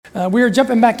We are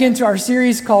jumping back into our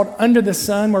series called Under the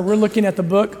Sun, where we're looking at the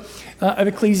book of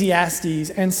Ecclesiastes.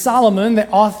 And Solomon, the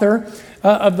author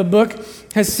of the book,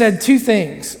 has said two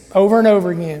things over and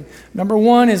over again. Number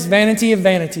one is vanity of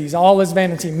vanities. All is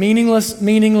vanity. Meaningless,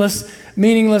 meaningless,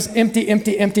 meaningless, empty,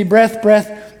 empty, empty, breath,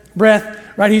 breath, breath.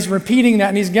 Right? He's repeating that,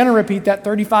 and he's going to repeat that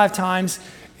 35 times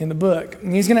in the book.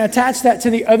 And he's going to attach that to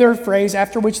the other phrase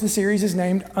after which the series is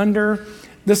named, Under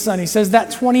the Sun. He says that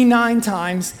 29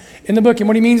 times in the book. And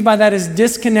what he means by that is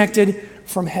disconnected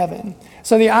from heaven.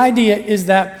 So the idea is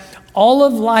that all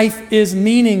of life is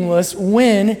meaningless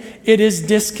when it is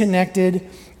disconnected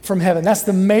from heaven. That's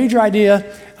the major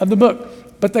idea of the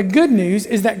book. But the good news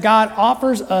is that God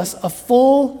offers us a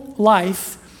full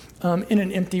life in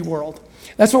an empty world.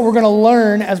 That's what we're going to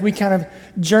learn as we kind of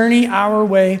journey our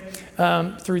way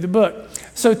through the book.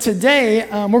 So today,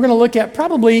 we're going to look at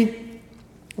probably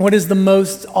what is the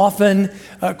most often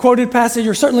quoted passage,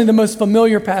 or certainly the most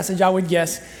familiar passage, I would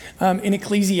guess, in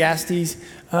Ecclesiastes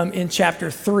in chapter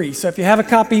 3. So if you have a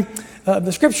copy of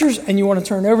the scriptures and you want to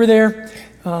turn over there,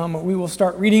 we will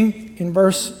start reading in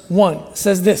verse 1. It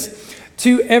says this: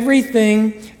 "To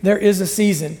everything there is a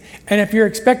season." And if you're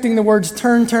expecting the words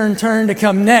turn, turn, turn to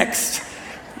come next,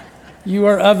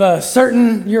 you're of a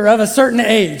certain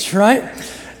age, right?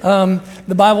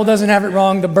 The Bible doesn't have it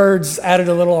wrong. The Birds added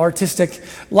a little artistic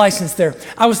license there.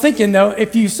 I was thinking, though,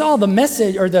 if you saw the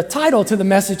message, or the title to the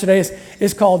message today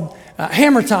is called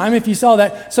Hammer Time, if you saw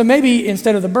that. So maybe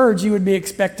instead of the Birds, you would be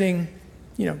expecting,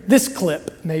 this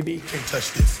clip, maybe. Can't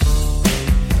touch this.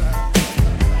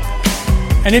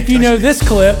 And if you know this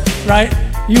clip, right,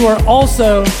 you are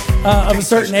also of a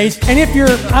certain age. And if you're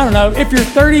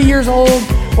 30 years old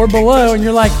or below, and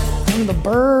you're like, the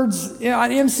Birds,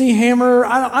 MC Hammer,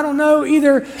 I don't know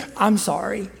either. I'm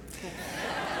sorry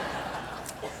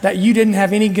that you didn't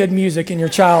have any good music in your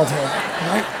childhood,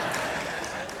 right?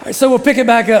 All right, so we'll pick it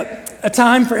back up. A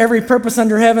time for every purpose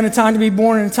under heaven, a time to be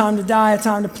born and a time to die, a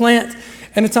time to plant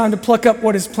and a time to pluck up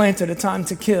what is planted, a time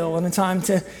to kill and a time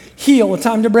to heal, a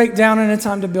time to break down and a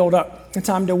time to build up, a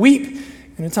time to weep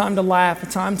and a time to laugh, a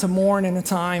time to mourn and a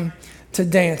time to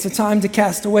dance, a time to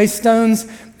cast away stones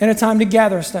and a time to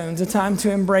gather stones, a time to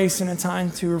embrace and a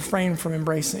time to refrain from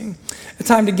embracing, a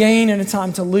time to gain and a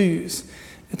time to lose,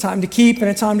 a time to keep and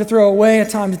a time to throw away, a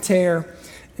time to tear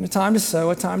and a time to sow,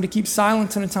 a time to keep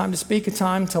silent and a time to speak, a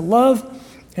time to love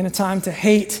and a time to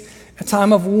hate, a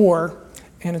time of war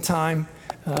and a time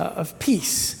of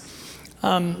peace.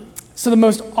 So the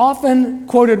most often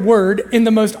quoted word in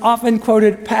the most often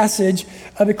quoted passage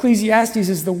of Ecclesiastes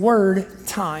is the word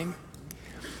time.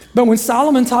 But when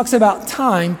Solomon talks about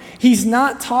time, he's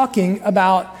not talking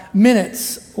about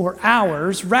minutes or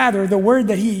hours. Rather, the word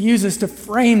that he uses to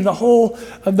frame the whole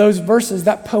of those verses,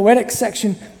 that poetic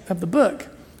section of the book,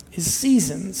 is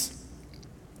seasons.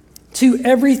 To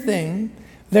everything,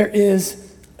 there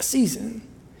is a season.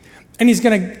 And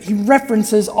he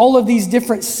references all of these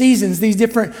different seasons, these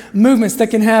different movements that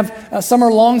can have, some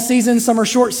are long seasons, some are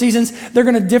short seasons. They're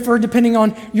going to differ depending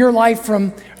on your life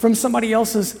from somebody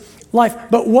else's life.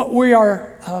 But what we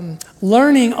are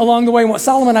learning along the way, and what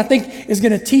Solomon, I think, is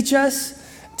going to teach us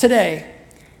today,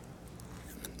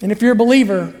 and if you're a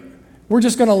believer, we're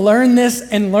just going to learn this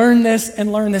and learn this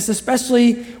and learn this,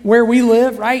 especially where we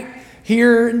live, right?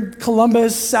 Here in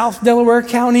Columbus, South Delaware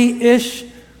County-ish,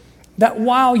 that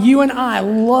while you and I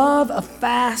love a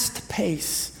fast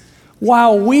pace,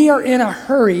 while we are in a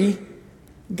hurry,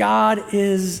 God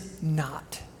is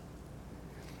not.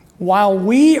 While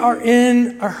we are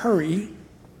in a hurry,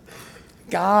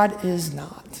 God is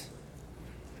not.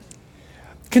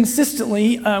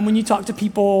 Consistently, when you talk to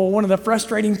people, one of the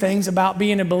frustrating things about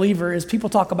being a believer is people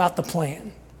talk about the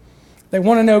plan. They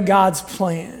want to know God's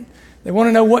plan. They want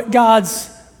to know what God's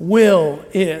will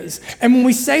is. And when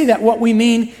we say that, what we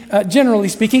mean, generally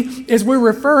speaking, is we're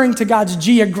referring to God's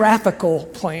geographical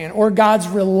plan or God's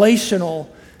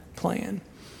relational plan.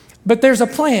 But there's a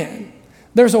plan.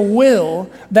 There's a will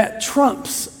that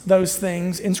trumps those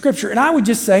things in Scripture. And I would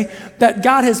just say that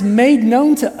God has made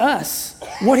known to us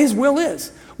what his will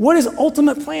is, what his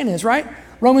ultimate plan is, right?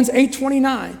 Romans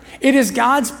 8:29. It is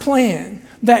God's plan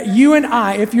that you and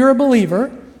I, if you're a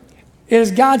believer, it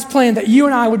is God's plan that you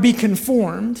and I would be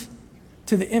conformed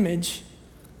to the image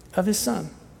of his Son.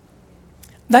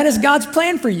 That is God's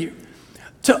plan for you,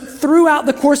 to, throughout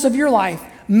the course of your life,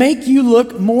 make you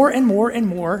look more and more and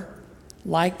more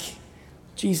like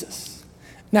Jesus.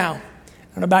 Now, I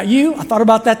don't know about you, I thought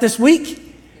about that this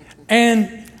week,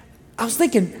 and I was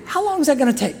thinking, how long is that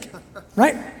going to take,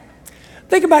 right?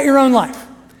 Think about your own life.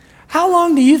 How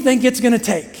long do you think it's going to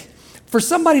take for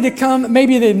somebody to come,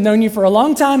 maybe they've known you for a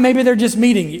long time, maybe they're just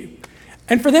meeting you,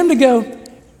 and for them to go,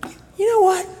 you know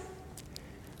what?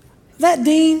 That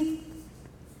Dean,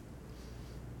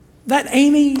 that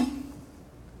Amy,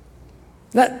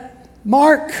 that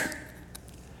Mark,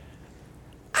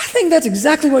 I think that's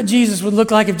exactly what Jesus would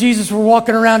look like if Jesus were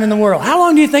walking around in the world. How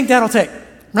long do you think that'll take,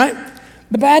 right?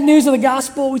 The bad news of the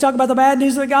gospel, we talk about the bad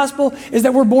news of the gospel, is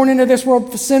that we're born into this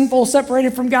world sinful,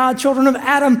 separated from God, children of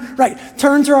Adam, right?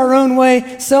 Turned to our own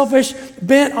way, selfish,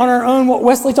 bent on our own, what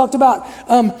Wesley talked about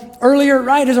earlier,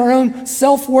 right, is our own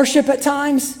self-worship at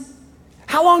times.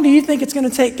 How long do you think it's going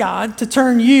to take God to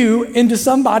turn you into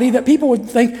somebody that people would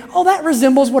think, oh, that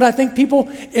resembles what I think people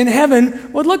in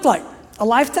heaven would look like? A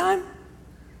lifetime?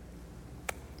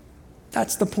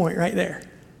 That's the point right there.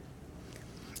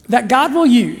 That God will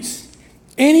use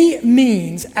any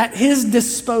means at his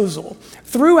disposal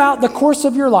throughout the course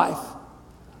of your life.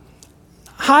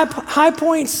 High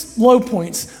points, low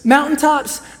points,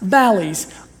 mountaintops,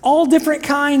 valleys, all different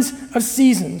kinds of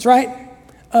seasons, right?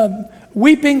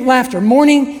 Weeping, laughter,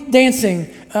 mourning,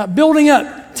 dancing, building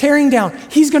up, tearing down.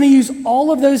 He's going to use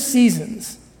all of those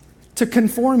seasons to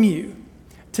conform you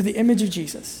to the image of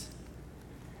Jesus.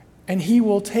 And he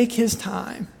will take his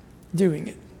time doing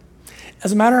it.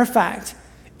 As a matter of fact,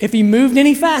 if he moved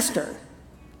any faster,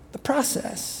 the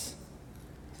process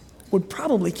would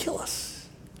probably kill us.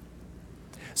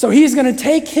 So he's going to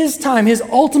take his time, his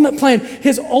ultimate plan,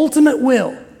 his ultimate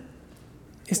will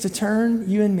is to turn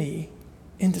you and me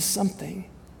into something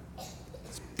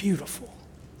that's beautiful.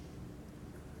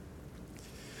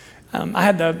 I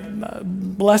had the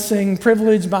blessing,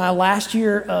 privilege my last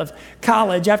year of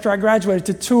college after I graduated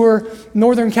to tour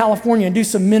Northern California and do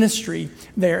some ministry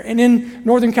there. And in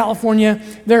Northern California,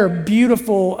 there are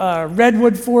beautiful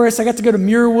redwood forests. I got to go to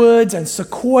Muir Woods and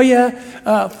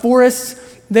sequoia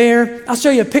forests there. I'll show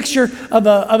you a picture of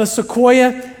a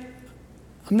sequoia.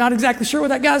 I'm not exactly sure what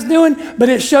that guy's doing, but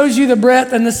it shows you the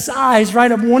breadth and the size,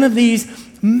 right, of one of these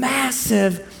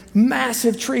massive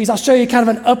trees. I'll show you kind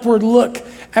of an upward look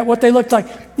at what they looked like.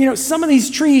 You know, some of these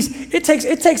trees, it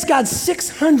takes God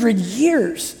 600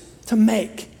 years to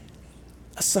make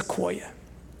a sequoia.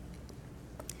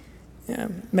 Yeah,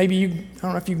 maybe I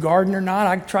don't know if you garden or not.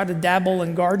 I try to dabble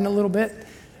and garden a little bit. It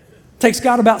takes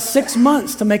God about 6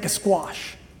 months to make a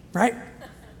squash, right?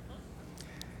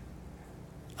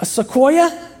 A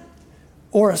sequoia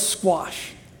or a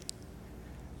squash?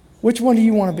 Which one do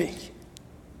you want to be?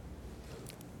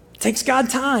 It takes God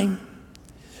time.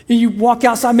 You walk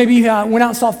outside, maybe you went out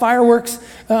and saw fireworks,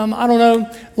 I don't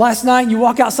know, last night. You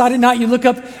walk outside at night, you look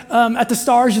up at the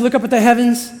stars, you look up at the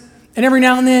heavens, and every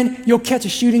now and then you'll catch a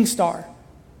shooting star.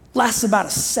 Lasts about a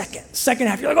second and a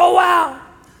half. You're like, oh, wow,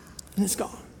 and it's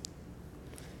gone.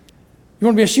 You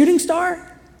want to be a shooting star,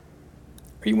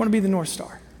 or you want to be the North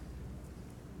Star?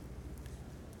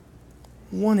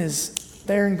 One is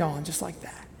there and gone, just like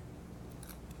that.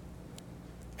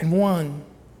 And one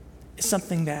is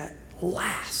something that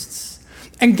lasts.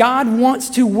 And God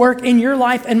wants to work in your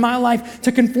life and my life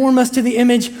to conform us to the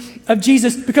image of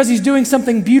Jesus because he's doing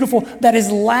something beautiful that is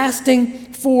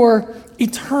lasting for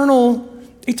eternal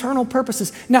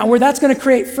purposes. Now, where that's going to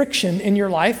create friction in your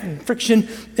life and friction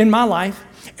in my life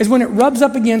is when it rubs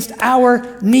up against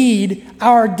our need,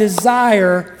 our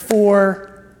desire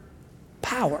for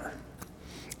power.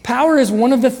 Power is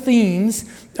one of the themes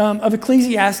of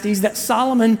Ecclesiastes that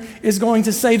Solomon is going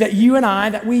to say that you and I,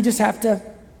 that we just got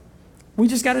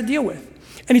to deal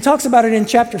with. And he talks about it in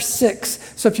chapter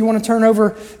 6. So if you want to turn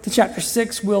over to chapter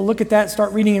 6, we'll look at that,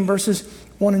 start reading in verses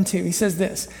 1 and 2. He says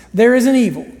this, "There is an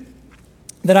evil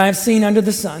that I have seen under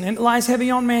the sun, and it lies heavy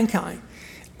on mankind,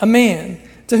 a man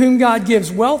to whom God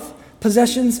gives wealth,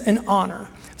 possessions, and honor,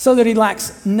 so that he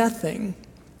lacks nothing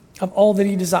of all that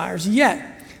he desires. Yet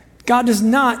God does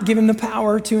not give him the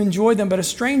power to enjoy them, but a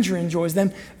stranger enjoys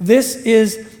them. This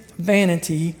is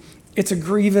vanity. It's a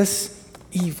grievous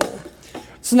evil."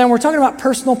 So now we're talking about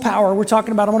personal power.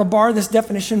 I'm going to borrow this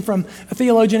definition from a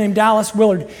theologian named Dallas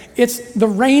Willard. It's the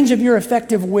range of your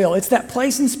effective will. It's that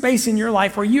place and space in your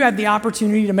life where you have the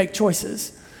opportunity to make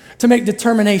choices, to make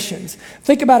determinations.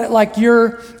 Think about it like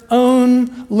your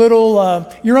own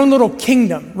little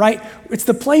kingdom, right? It's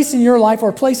the place in your life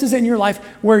or places in your life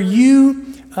where you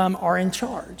are in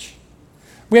charge.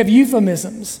 We have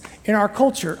euphemisms in our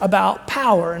culture about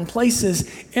power and places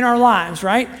in our lives,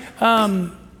 right?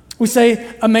 We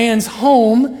say a man's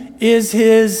home is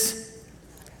his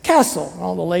castle.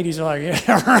 All the ladies are like,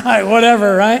 yeah, right,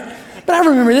 whatever, right? But I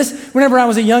remember this. Whenever I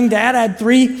was a young dad, I had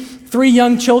three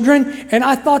young children, and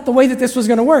I thought the way that this was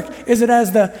going to work is that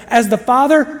as the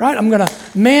father, right, I'm going to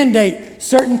mandate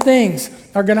certain things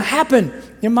are going to happen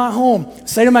in my home,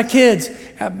 say to my kids,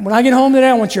 when I get home today,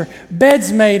 I want your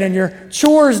beds made and your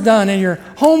chores done and your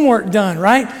homework done,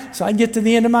 right? So I get to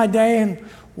the end of my day and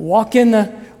walk in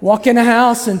the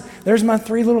house, and there's my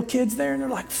 3 little kids there, and they're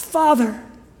like, Father,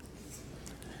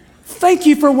 thank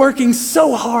you for working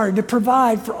so hard to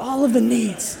provide for all of the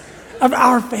needs of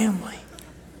our family.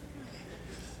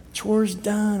 Chores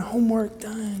done, homework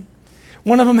done.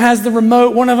 One of them has the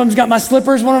remote, one of them's got my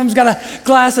slippers, one of them's got a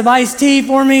glass of iced tea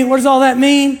for me. What does all that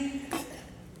mean?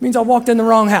 It means I walked in the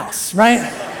wrong house, right?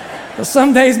 Well,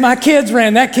 some days my kids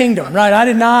ran that kingdom, right?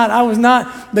 I was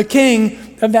not the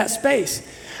king of that space.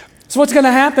 So what's going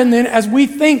to happen then as we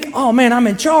think, oh man, I'm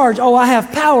in charge, oh, I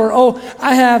have power, oh,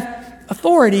 I have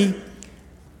authority.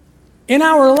 In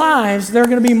our lives, there are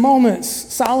going to be moments,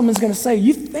 Solomon's going to say,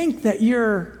 you think that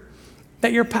you're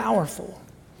powerful.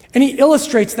 And he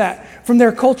illustrates that from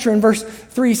their culture in verse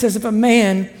 3. He says, if a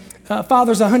man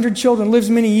fathers 100 children, lives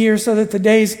many years, so that the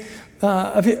days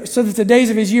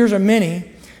of his years are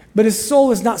many, but his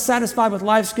soul is not satisfied with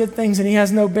life's good things, and he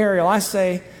has no burial, I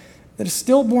say that a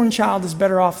stillborn child is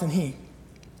better off than he.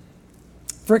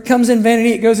 For it comes in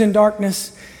vanity, it goes in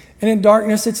darkness, and in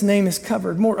darkness its name is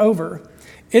covered. Moreover,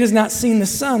 it has not seen the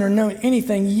sun or known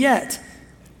anything, yet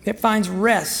it finds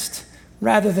rest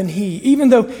rather than he. Even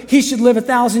though he should live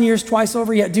 1,000 years twice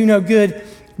over, yet do no good,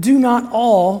 do not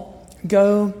all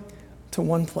go to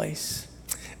one place.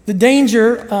 The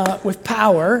danger with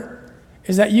power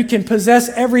is that you can possess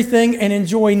everything and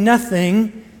enjoy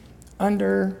nothing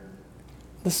under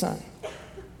the sun.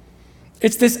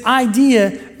 It's this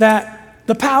idea that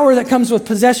the power that comes with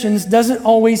possessions doesn't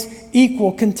always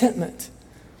equal contentment.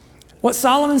 What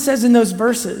Solomon says in those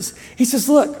verses, he says,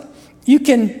 look, you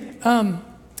can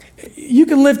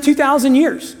live 2,000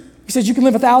 years. He says you can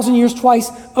live 1,000 years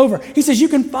twice over. He says you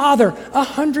can father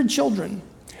 100 children.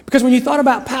 Because when you thought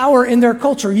about power in their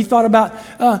culture, you thought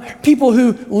about people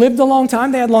who lived a long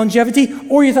time, they had longevity,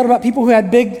 or you thought about people who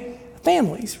had big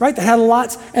families, right? That had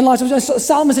lots and lots of. So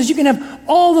Solomon says you can have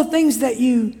all the things that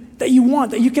you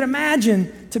want, that you can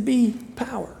imagine to be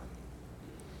power.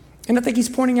 And I think he's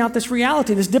pointing out this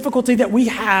reality, this difficulty that we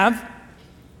have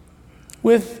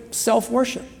with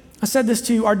self-worship. I said this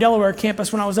to our Delaware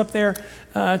campus when I was up there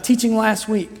teaching last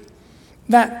week,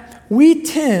 that we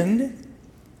tend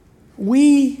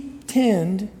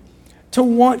to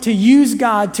want to use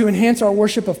God to enhance our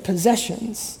worship of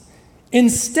possessions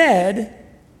instead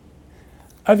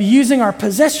of using our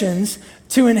possessions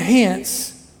to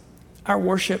enhance our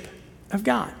worship of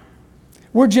God.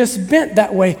 We're just bent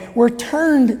that way. We're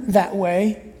turned that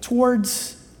way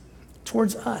towards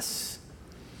us.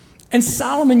 And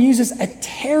Solomon uses a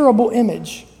terrible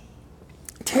imagery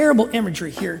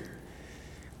here.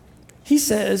 He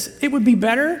says it would be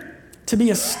better to be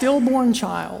a stillborn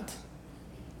child.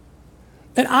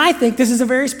 And I think this is a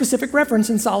very specific reference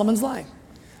in Solomon's life.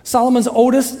 Solomon's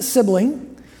oldest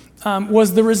sibling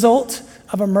was the result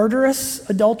of a murderous,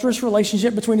 adulterous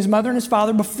relationship between his mother and his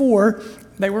father before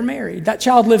they were married. That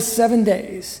child lived 7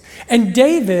 days. And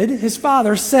David, his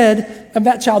father, said of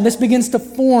that child, this begins to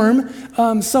form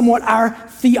somewhat our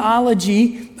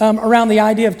theology around the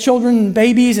idea of children and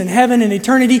babies and heaven and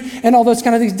eternity and all those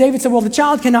kind of things. David said, well, the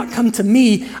child cannot come to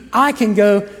me. I can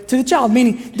go to the child.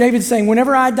 Meaning David's saying,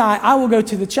 whenever I die, I will go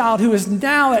to the child who is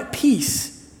now at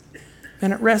peace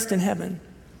and at rest in heaven.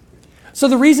 So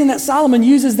the reason that Solomon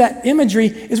uses that imagery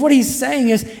is what he's saying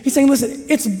is, he's saying, listen,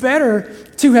 it's better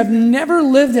to have never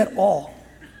lived at all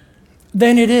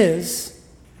than it is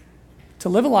to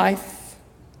live a life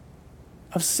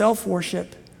of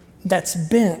self-worship that's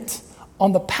bent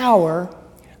on the power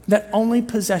that only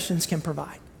possessions can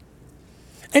provide.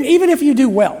 And even if you do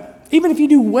well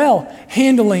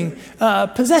handling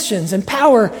possessions and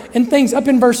power and things, up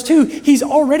in verse 2, he's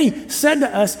already said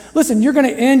to us, listen, you're going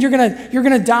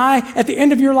to die at the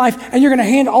end of your life, and you're going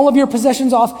to hand all of your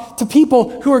possessions off to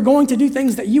people who are going to do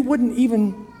things that you wouldn't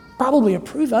even probably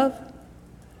approve of.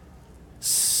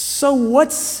 So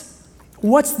what's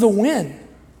the win?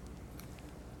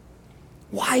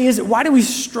 Why do we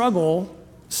struggle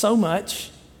so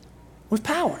much with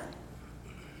power?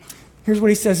 Here's what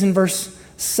he says in verse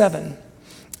 7.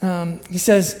 He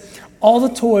says, all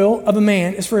the toil of a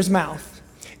man is for his mouth,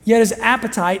 yet his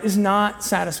appetite is not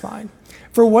satisfied.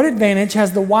 For what advantage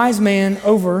has the wise man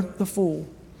over the fool?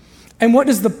 And what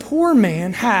does the poor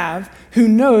man have who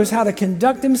knows how to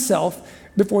conduct himself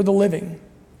before the living?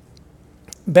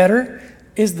 Better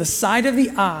is the sight of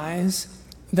the eyes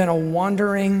than a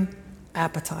wandering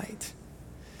appetite.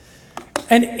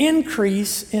 An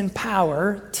increase in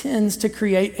power tends to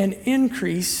create an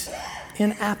increase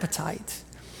in appetite.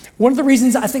 One of the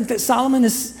reasons I think that Solomon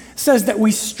is says that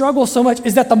we struggle so much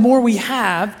is that the more we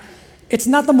have, it's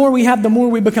not the more we have, the more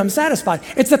we become satisfied.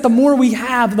 It's that the more we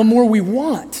have, the more we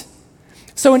want.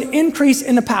 So an increase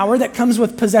in the power that comes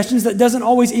with possessions that doesn't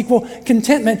always equal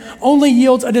contentment only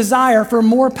yields a desire for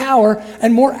more power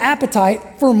and more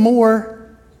appetite for more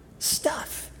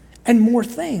stuff and more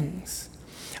things.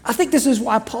 I think this is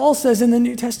why Paul says in the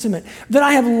New Testament that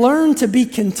I have learned to be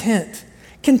content.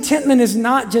 Contentment is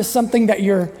not just something that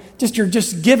you're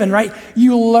just given, right?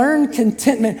 You learn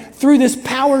contentment through this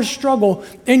power struggle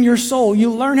in your soul.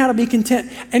 You learn how to be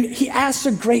content. And he asks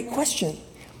a great question.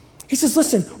 He says,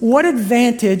 listen, what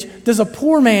advantage does a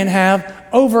poor man have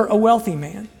over a wealthy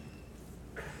man?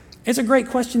 It's a great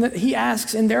question that he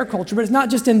asks in their culture, but it's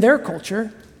not just in their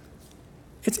culture.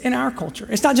 It's in our culture.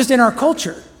 It's not just in our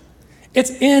culture. It's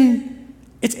in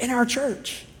our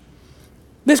church.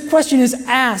 This question is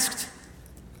asked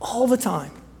all the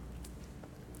time.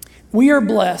 We are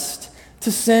blessed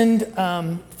to send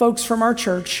folks from our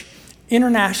church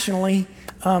internationally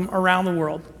around the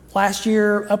world. Last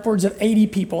year, upwards of 80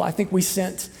 people I think we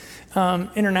sent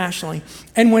internationally.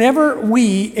 And whenever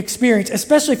we experience,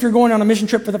 especially if you're going on a mission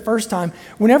trip for the first time,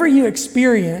 whenever you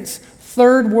experience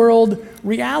third world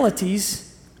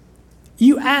realities,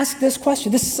 you ask this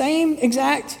question, this same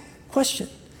exact question.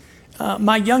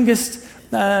 My youngest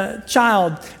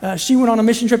child, she went on a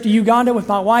mission trip to Uganda with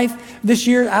my wife this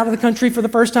year, out of the country for the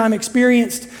first time,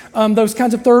 experienced those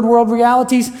kinds of third world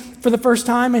realities for the first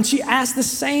time, and she asked the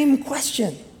same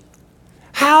question.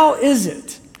 How is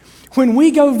it when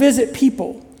we go visit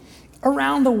people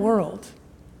around the world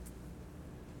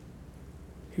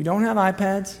who don't have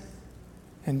iPads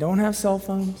and don't have cell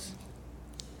phones,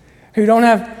 who don't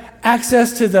have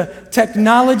access to the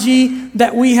technology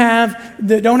that we have,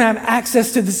 that don't have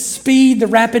access to the speed, the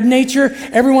rapid nature?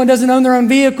 Everyone doesn't own their own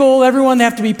vehicle. They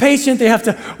have to be patient. They have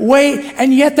to wait,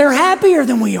 and yet they're happier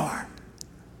than we are.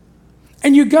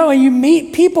 And you go and you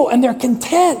meet people and they're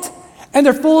content and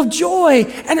they're full of joy,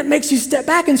 and it makes you step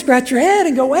back and scratch your head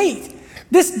and go, wait,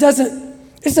 this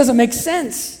doesn't make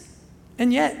sense.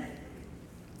 And yet,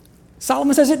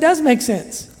 Solomon says it does make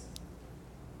sense.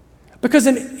 Because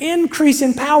an increase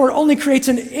in power only creates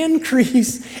an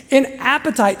increase in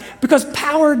appetite, because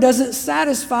power doesn't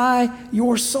satisfy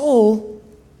your soul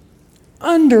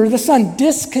under the sun,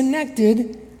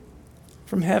 disconnected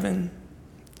from heaven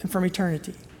and from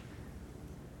eternity.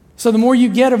 So the more you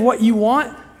get of what you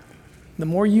want, the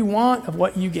more you want of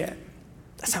what you get.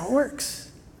 That's how it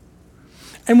works.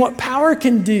 And what power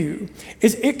can do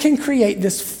is it can create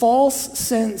this false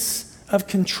sense of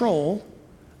control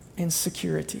and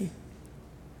security,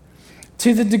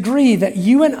 to the degree that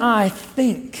you and I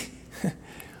think,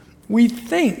 we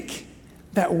think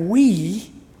that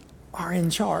we are in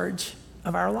charge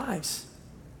of our lives.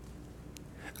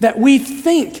 That we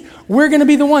think we're going to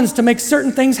be the ones to make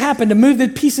certain things happen, to move the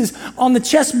pieces on the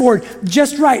chessboard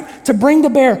just right, to bring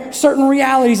to bear certain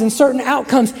realities and certain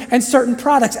outcomes and certain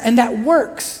products. And that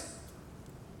works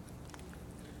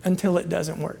until it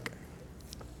doesn't work.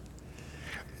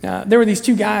 There were these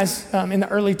two guys in the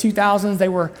early 2000s. They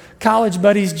were college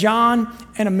buddies, John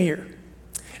and Amir.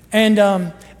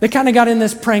 And they kind of got in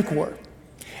this prank war.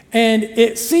 And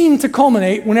it seemed to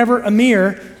culminate whenever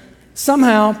Amir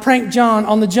somehow pranked John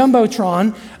on the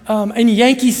Jumbotron in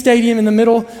Yankee Stadium in the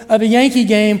middle of a Yankee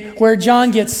game, where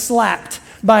John gets slapped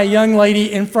by a young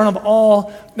lady in front of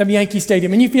all of Yankee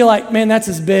Stadium. And you feel like, man, that's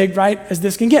as big, right, as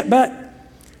this can get. But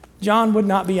John would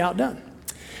not be outdone.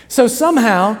 So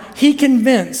somehow he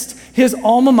convinced his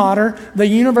alma mater, the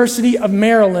University of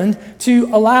Maryland, to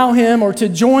allow him or to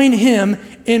join him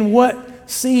in what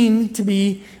seemed to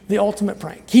be the ultimate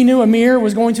prank. He knew Amir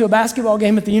was going to a basketball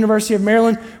game at the University of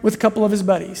Maryland with a couple of his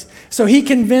buddies. So he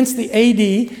convinced the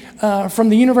AD from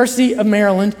the University of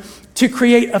Maryland to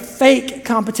create a fake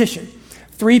competition.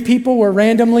 3 people were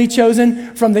randomly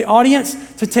chosen from the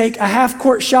audience to take a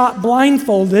half-court shot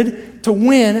blindfolded to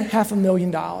win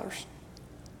 $500,000.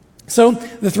 So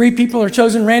the 3 people are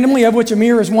chosen randomly, of which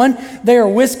Amir is one. They are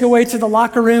whisked away to the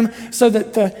locker room so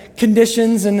that the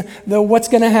conditions and what's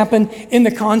going to happen in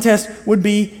the contest would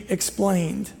be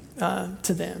explained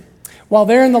to them. While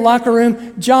they're in the locker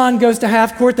room, John goes to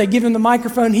half court. They give him the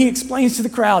microphone. He explains to the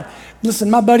crowd, listen,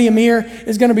 my buddy Amir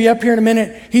is going to be up here in a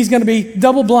minute. He's going to be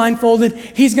double blindfolded.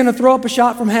 He's going to throw up a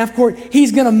shot from half court.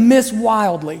 He's going to miss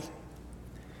wildly.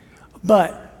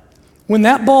 But when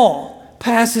that ball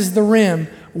passes the rim,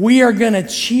 we are going to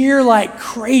cheer like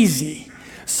crazy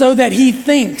so that he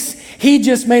thinks he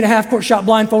just made a half-court shot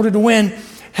blindfolded to win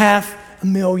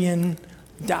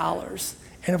 $500,000.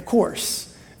 And of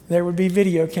course, there would be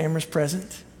video cameras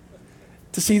present.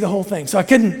 to see the whole thing. So I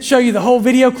couldn't show you the whole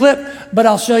video clip, but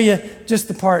I'll show you just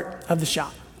the part of the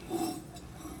shot.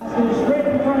 Straight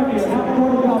in front of you, half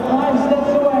court about 5 steps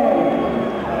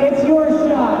away. It's your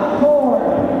shot.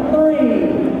 4,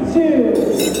 3,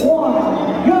 2,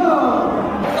 1, go!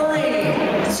 3,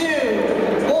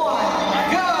 2, 1,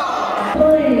 go!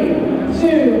 3,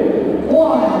 2,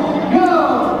 1, go!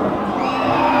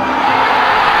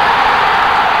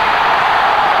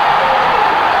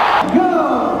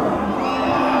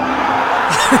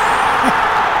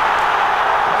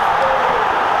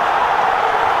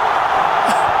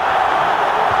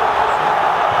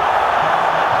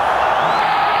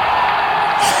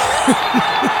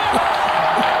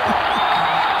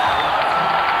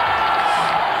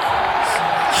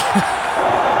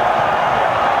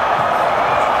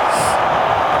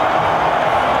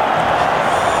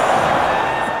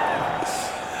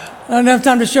 I don't have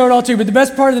time to show it all to you, but the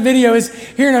best part of the video is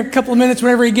here in a couple of minutes,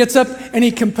 whenever he gets up and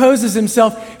he composes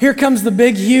himself, here comes the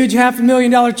big, huge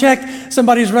 $500,000 check.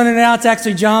 Somebody's running it out. It's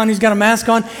actually John. He's got a mask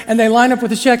on, and they line up with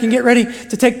the check and get ready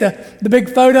to take the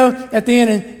big photo at the end,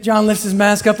 and John lifts his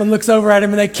mask up and looks over at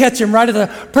him, and they catch him right at the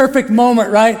perfect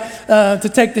moment, right, to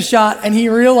take the shot, and he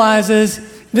realizes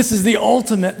this is the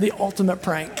ultimate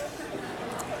prank.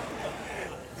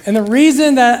 And the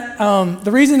reason that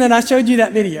I showed you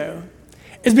that video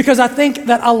is because I think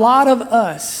that a lot of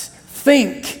us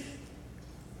think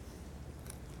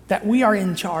that we are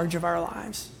in charge of our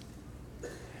lives.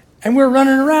 And we're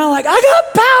running around like, I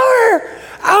got power.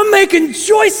 I'm making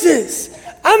choices.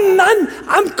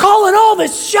 I'm calling all the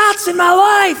shots in my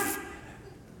life.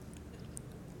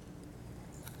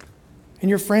 And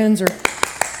your friends are,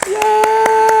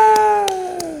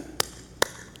 yeah.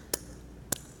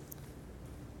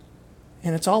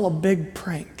 And it's all a big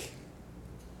prank.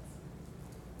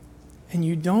 And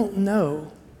you don't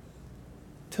know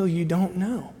till you don't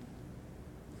know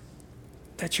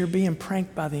that you're being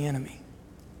pranked by the enemy.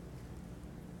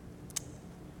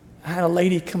 I had a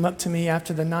lady come up to me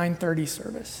after the 9:30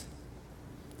 service,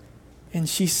 and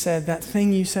she said, that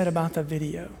thing you said about the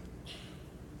video,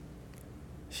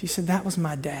 she said, that was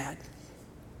my dad.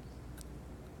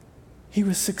 He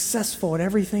was successful at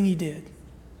everything he did.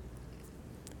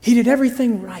 He did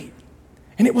everything right,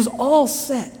 and it was all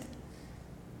set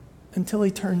until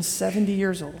he turned 70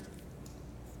 years old.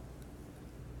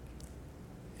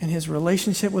 And his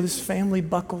relationship with his family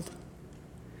buckled,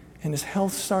 and his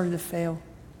health started to fail,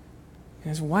 and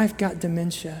his wife got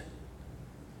dementia.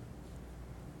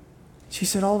 She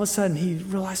said all of a sudden he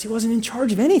realized he wasn't in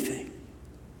charge of anything.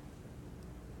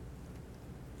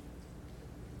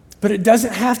 But it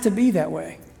doesn't have to be that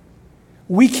way.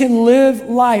 We can live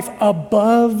life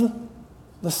above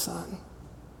the sun.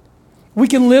 We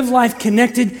can live life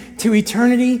connected to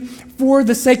eternity for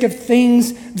the sake of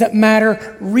things that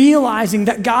matter, realizing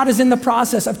that God is in the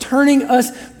process of turning us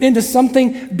into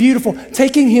something beautiful,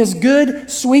 taking his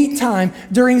good, sweet time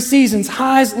during seasons,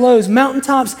 highs, lows,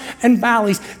 mountaintops, and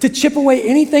valleys, to chip away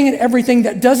anything and everything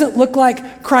that doesn't look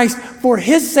like Christ for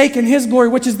his sake and his glory,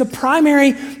 which is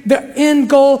the end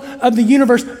goal of the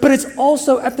universe, but it's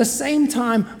also at the same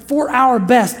time for our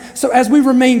best. So as we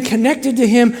remain connected to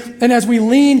him and as we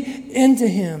lean into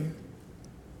him,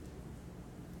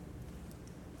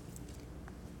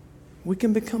 we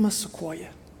can become a sequoia.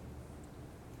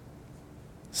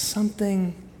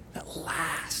 Something that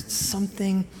lasts,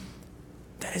 something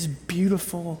that is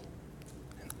beautiful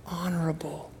and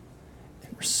honorable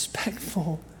and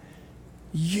respectful,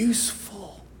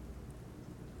 useful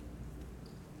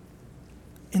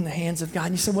in the hands of God.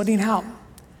 And you say, well, Dean, how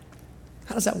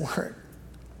does that work?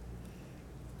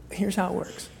 Here's how it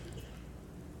works.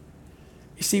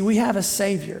 You see, we have a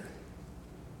Savior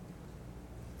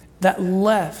that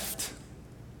left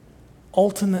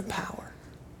ultimate power.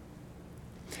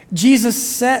 Jesus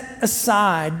set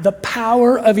aside the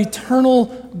power of eternal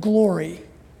glory,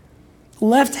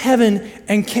 left heaven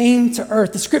and came to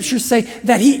earth. The scriptures say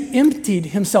that he emptied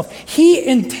himself. He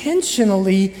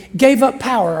intentionally gave up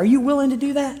power. Are you willing to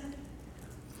do that?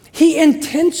 He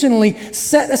intentionally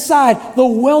set aside the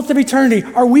wealth of eternity.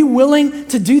 Are we willing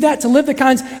to do that, to live the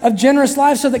kinds of generous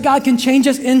lives so that God can change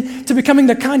us into becoming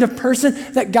the kind of person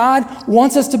that God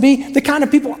wants us to be? The kind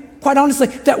of people, quite honestly,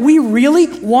 that we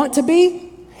really want to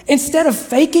be? Instead of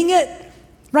faking it,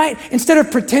 right? Instead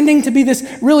of pretending to be this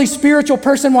really spiritual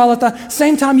person while at the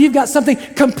same time you've got something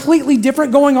completely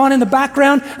different going on in the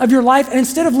background of your life, and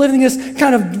instead of living this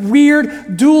kind of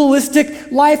weird,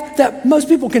 dualistic life that most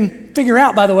people can figure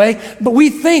out, by the way, but we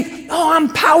think, oh,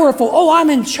 I'm powerful, oh, I'm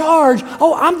in charge,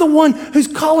 oh, I'm the one who's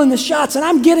calling the shots, and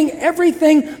I'm getting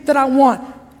everything that I want.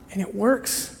 And it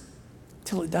works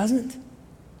till it doesn't.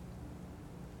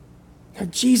 Now,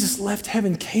 Jesus left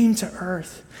heaven, came to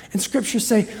earth. And scriptures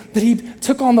say that he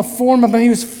took on the form of man. He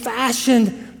was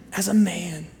fashioned as a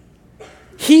man.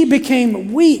 He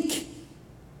became weak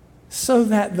so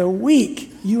that the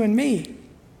weak, you and me,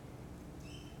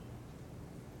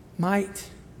 might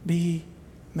be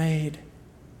made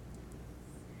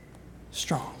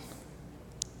strong.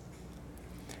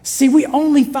 See, we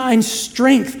only find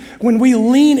strength when we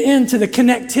lean into the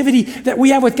connectivity that we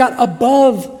have with God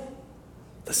above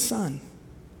the sun.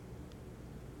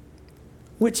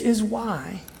 Which is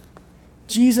why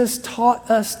Jesus taught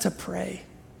us to pray,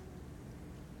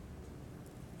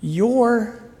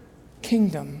 your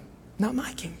kingdom, not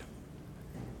my kingdom.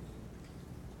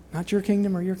 Not your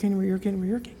kingdom or your kingdom or your kingdom or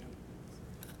your kingdom.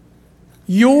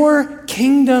 Your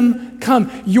kingdom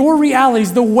come. Your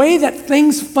realities, the way that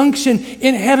things function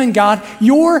in heaven, God,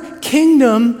 your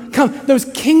kingdom come. Those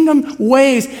kingdom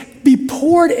ways be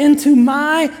poured into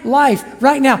my life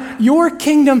right now. Your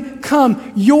kingdom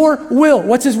come. Your will.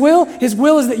 What's his will? His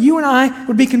will is that you and I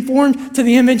would be conformed to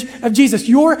the image of Jesus.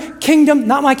 Your kingdom,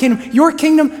 not my kingdom, your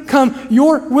kingdom come.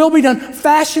 Your will be done.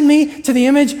 Fashion me to the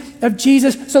image of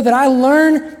Jesus so that I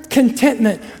learn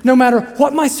contentment no matter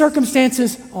what my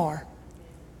circumstances are.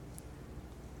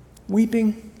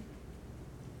 Weeping,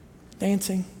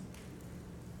 dancing,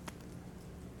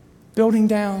 building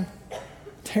down,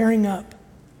 tearing up,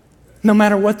 no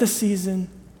matter what the season.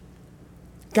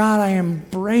 God, I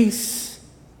embrace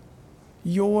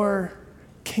your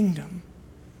kingdom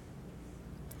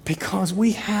because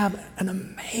we have an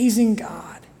amazing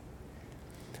God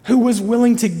who was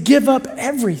willing to give up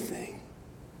everything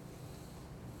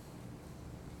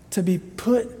to be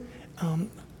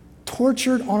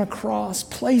tortured on a cross,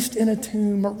 placed in a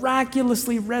tomb,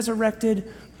 miraculously resurrected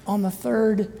on the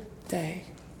third day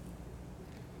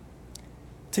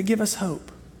to give us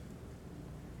hope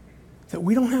that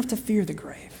we don't have to fear the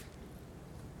grave,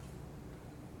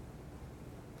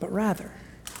 but rather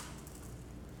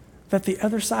that the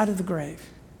other side of the grave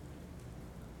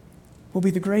will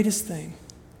be the greatest thing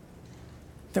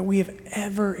that we have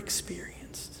ever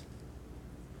experienced.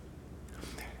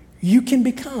 You can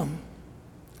become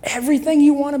everything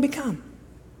you want to become.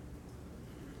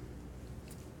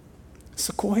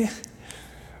 Sequoia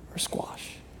or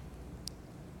squash.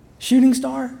 Shooting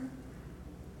star,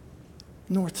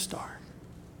 North Star.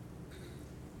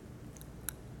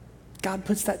 God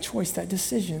puts that choice, that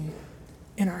decision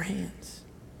in our hands.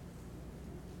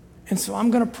 And so I'm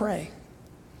going to pray.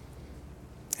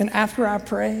 And after I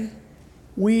pray,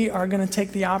 we are going to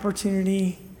take the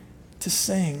opportunity to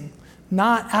sing,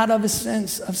 not out of a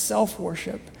sense of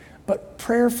self-worship, but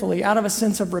prayerfully, out of a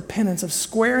sense of repentance, of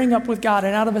squaring up with God,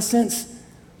 and out of a sense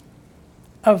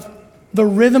of the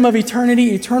rhythm of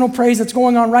eternity, eternal praise that's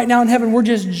going on right now in heaven. We're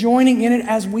just joining in it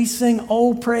as we sing,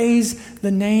 "Oh, praise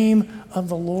the name of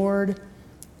the Lord,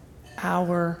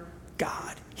 our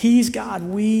God." He's God.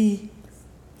 We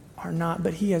are not,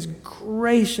 but he has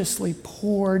graciously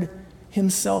poured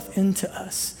himself into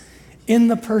us in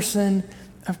the person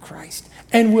of Christ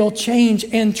and will change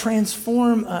and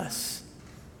transform us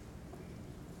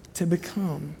to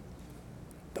become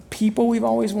the people we've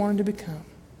always wanted to become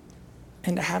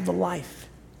and to have the life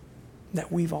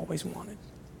that we've always wanted.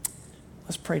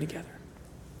 Let's pray together.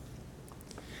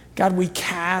 God, we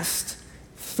cast,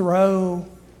 throw,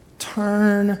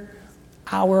 turn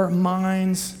our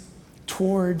minds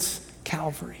towards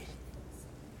Calvary,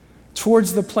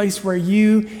 towards the place where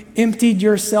you emptied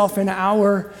yourself in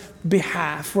our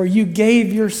behalf, where you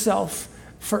gave yourself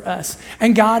for us.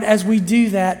 And God, as we do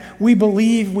that, we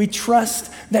believe, we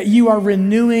trust that you are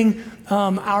renewing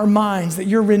our minds, that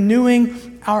you're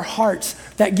renewing our hearts,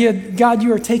 that God,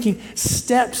 you are taking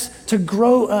steps to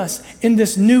grow us in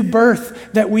this new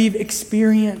birth that we've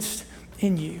experienced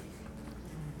in you.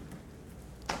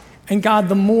 And God,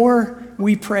 the more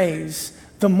we praise,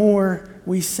 the more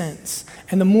we sense.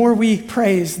 And the more we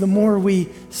praise, the more we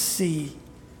see.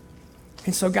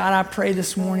 And so God, I pray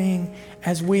this morning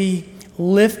as we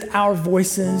lift our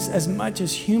voices as much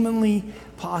as humanly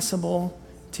possible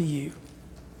to you,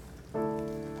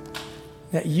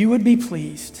 that you would be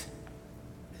pleased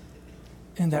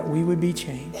and that we would be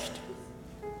changed.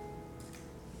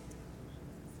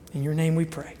 In your name we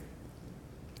pray.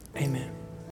 Amen.